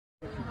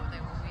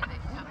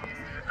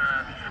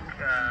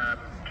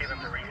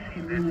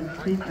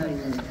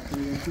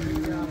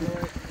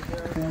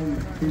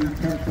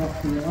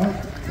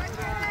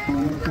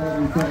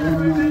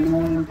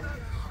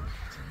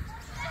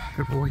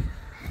Good boy.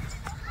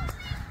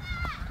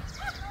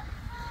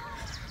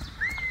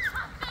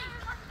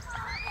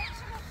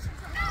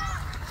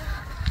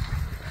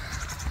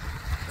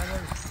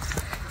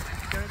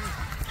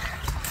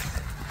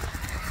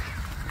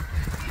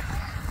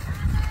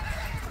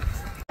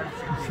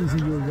 She's in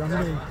your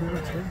younger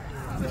quarter too.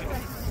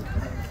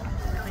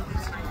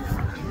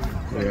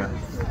 Yeah.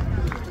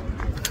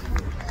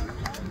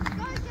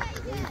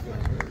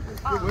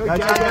 Go,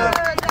 Jacob.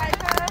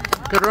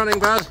 Good running,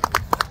 bud.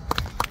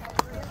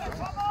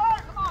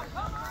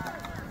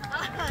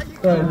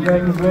 So,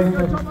 Jacob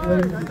Williams,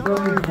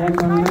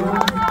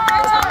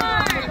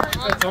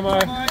 Tomo.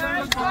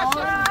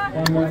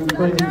 and then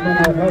Brendan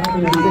Tomo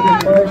Hudson in second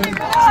place.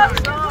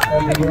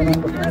 And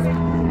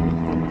again,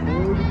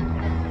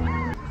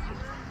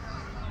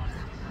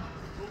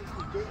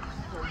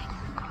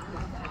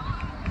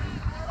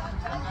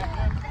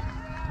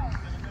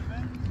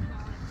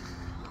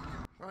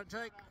 Right,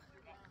 Jake.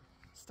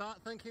 Start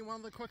thinking one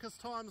of the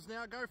quickest times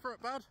now. Go for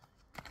it, bud.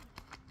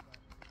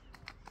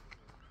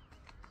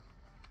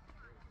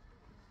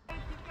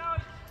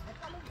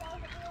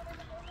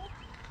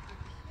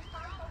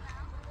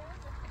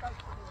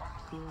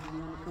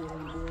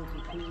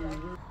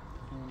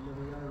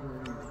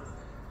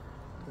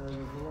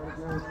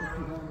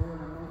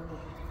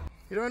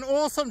 You're doing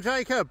awesome,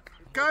 Jacob.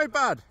 Go,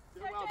 bud.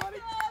 Do well, buddy.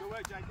 Good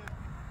work, Jacob.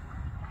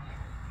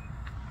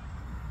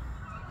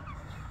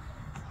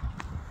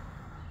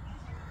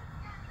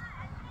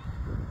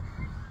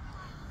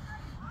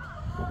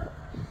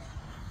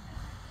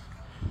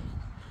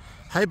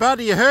 Hey, bud,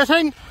 are you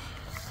hurting?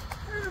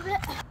 A little bit.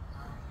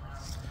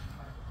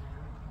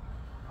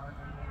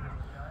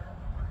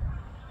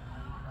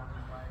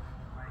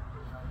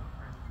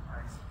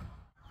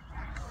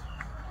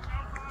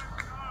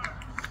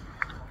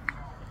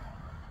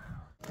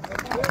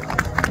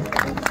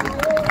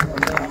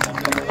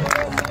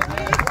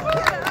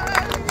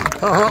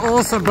 Oh,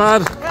 awesome,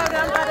 bud. Well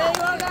done, buddy.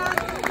 Well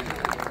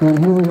done. and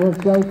here we have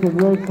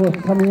Jacob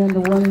Williams coming in to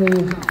win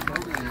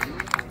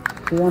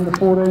the under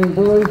 14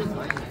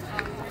 boys.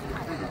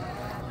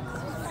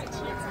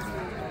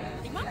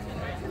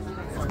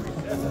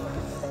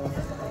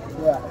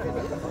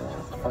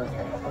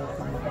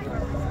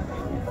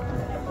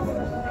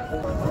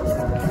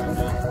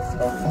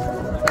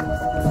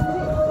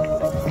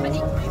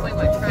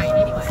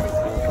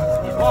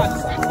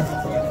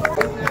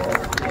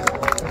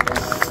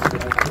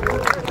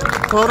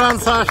 Well done,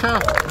 Sasha.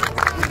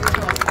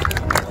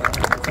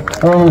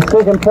 In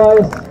second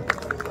place,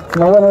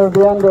 the winner of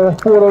the under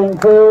 14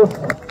 girls,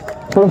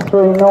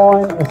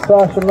 239, is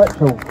Sascha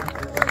Mitchell.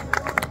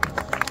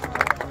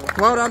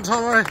 Well done,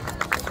 Tomo.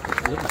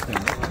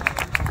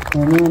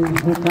 And then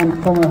here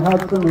comes Tomo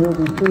Hudson, who will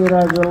be third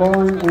over the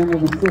line and will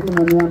be second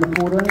in the under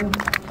 14.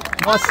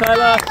 Nice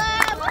sailor.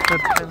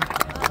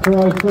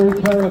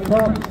 203 Taylor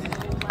Cox.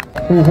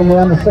 She's in the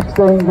under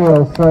 16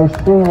 girls, so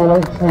she will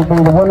actually be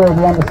the winner of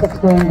the under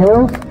 16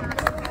 girls.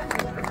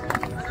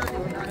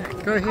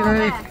 Go,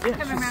 Henry.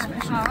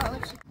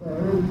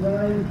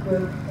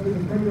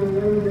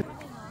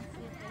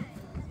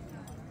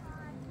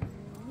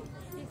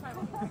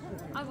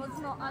 I was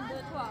not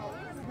under 12.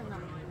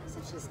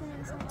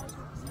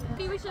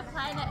 Maybe we should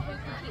plan it who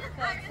can get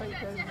first.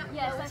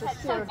 Yes,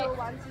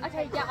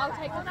 okay, yeah, I'll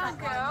take the front.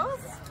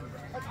 Girls,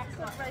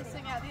 it's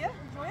racing out here.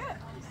 Enjoy it.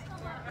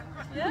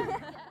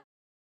 Yeah.